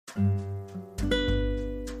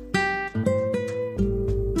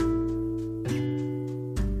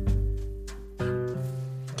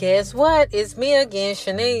Guess what? It's me again,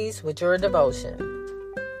 Shanice, with your devotion.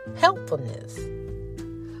 Helpfulness.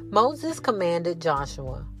 Moses commanded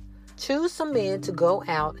Joshua, "Choose some men to go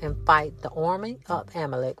out and fight the army of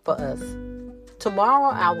Amalek for us.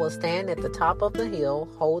 Tomorrow I will stand at the top of the hill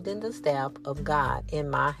holding the staff of God in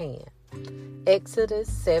my hand." Exodus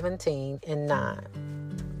 17:9.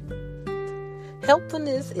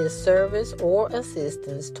 Helpfulness is service or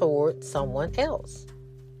assistance toward someone else.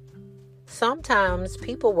 Sometimes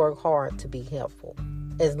people work hard to be helpful,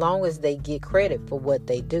 as long as they get credit for what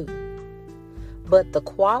they do. But the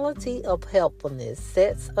quality of helpfulness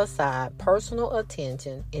sets aside personal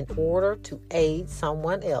attention in order to aid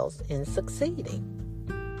someone else in succeeding.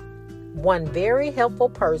 One very helpful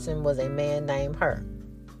person was a man named Hur.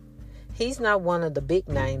 He's not one of the big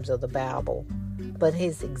names of the Bible, but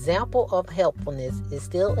his example of helpfulness is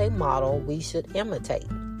still a model we should imitate.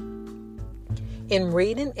 In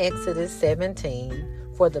reading Exodus 17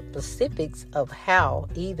 for the specifics of how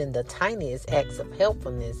even the tiniest acts of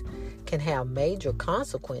helpfulness can have major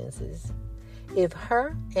consequences, if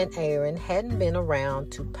Hur and Aaron hadn't been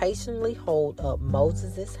around to patiently hold up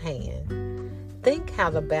Moses' hand, think how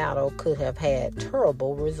the battle could have had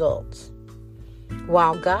terrible results.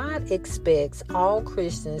 While God expects all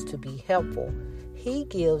Christians to be helpful, He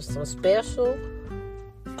gives some special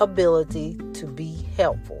ability to be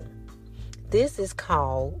helpful. This is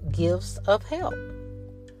called gifts of help.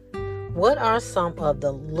 What are some of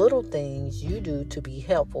the little things you do to be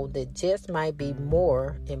helpful that just might be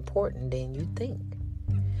more important than you think?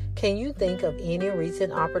 Can you think of any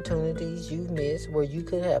recent opportunities you've missed where you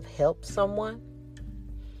could have helped someone?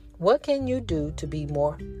 What can you do to be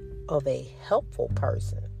more of a helpful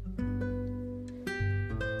person?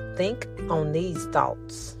 Think on these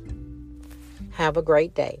thoughts. Have a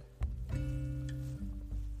great day.